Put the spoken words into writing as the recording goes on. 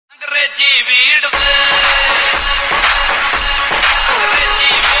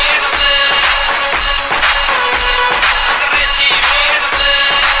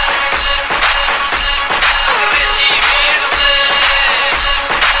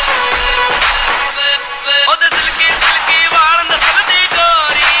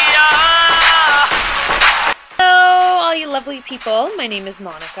Lovely people, my name is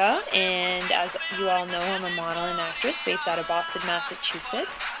Monica, and as you all know, I'm a model and actress based out of Boston,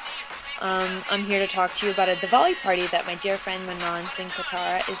 Massachusetts. I'm here to talk to you about a Diwali party that my dear friend Manan Singh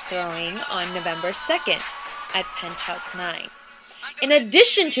Katara is throwing on November 2nd at Penthouse 9. In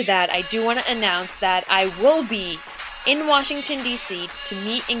addition to that, I do want to announce that I will be in Washington, D.C. to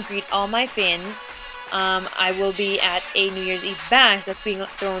meet and greet all my fans. I will be at a New Year's Eve bash that's being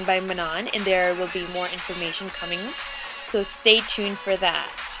thrown by Manan, and there will be more information coming. So stay tuned for that.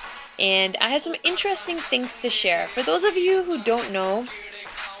 And I have some interesting things to share. For those of you who don't know,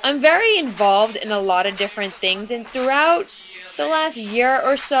 I'm very involved in a lot of different things, and throughout the last year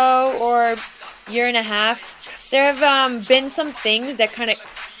or so, or year and a half, there have been some things that kind of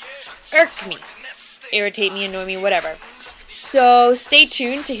irk me, irritate me, annoy me, whatever. So stay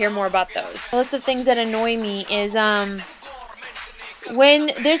tuned to hear more about those. A list of things that annoy me is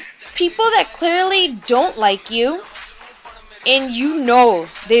when there's people that clearly don't like you, and you know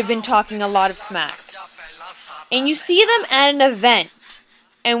they've been talking a lot of smack, and you see them at an event,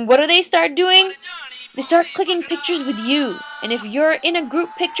 and what do they start doing? They start clicking pictures with you, and if you're in a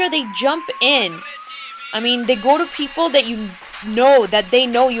group picture, they jump in. I mean, they go to people that you know, that they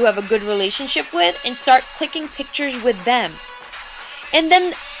know you have a good relationship with, and start clicking pictures with them. And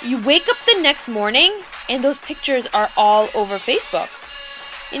then you wake up the next morning, and those pictures are all over Facebook.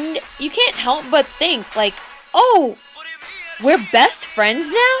 And you can't help but think, like, oh, we're best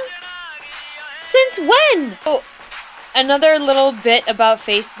friends now? Since when? Oh, another little bit about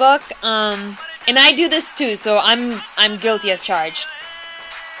Facebook, and I do this too, so I'm guilty as charged.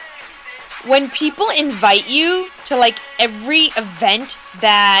 When people invite you to like every event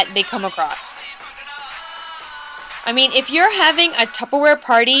that they come across. I mean, if you're having a Tupperware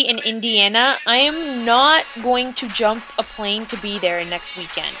party in Indiana, I am not going to jump a plane to be there next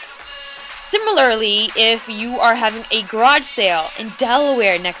weekend. Similarly, if you are having a garage sale in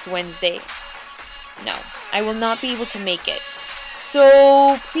Delaware next Wednesday, no, I will not be able to make it.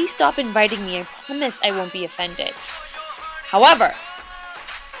 So please stop inviting me. I promise I won't be offended. However,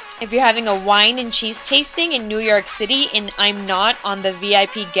 if you're having a wine and cheese tasting in New York City and I'm not on the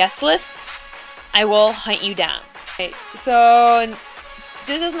VIP guest list, I will hunt you down. Okay, so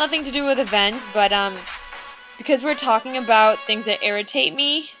this has nothing to do with events, but because we're talking about things that irritate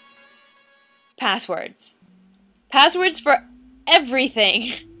me, passwords. Passwords for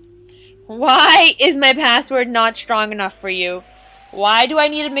everything. Why is my password not strong enough for you? Why do I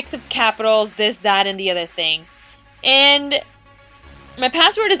need a mix of capitals, this, that, and the other thing? And my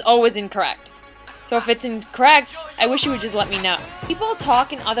password is always incorrect. So if it's incorrect, I wish you would just let me know. People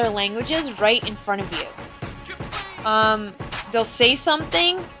talk in other languages right in front of you. They'll say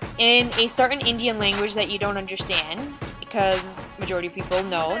something in a certain Indian language that you don't understand, because majority of people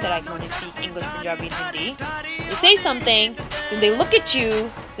know that I can only speak English, Punjabi, and Hindi. They say something, then they look at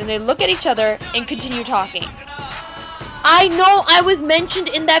you, then they look at each other, and continue talking. I know I was mentioned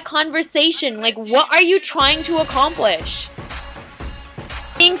in that conversation. Like, what are you trying to accomplish?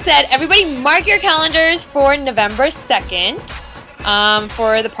 Being said, everybody mark your calendars for November 2nd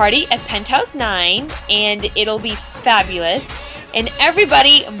for the party at Penthouse 9, and it'll be fabulous. And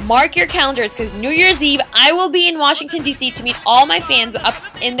everybody, mark your calendars, because New Year's Eve, I will be in Washington, D.C. to meet all my fans up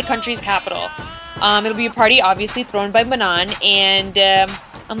in the country's capital. It'll be a party, obviously, thrown by Manan, and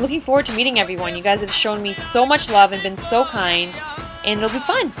I'm looking forward to meeting everyone. You guys have shown me so much love and been so kind, and it'll be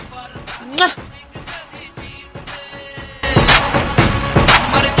fun. Mwah!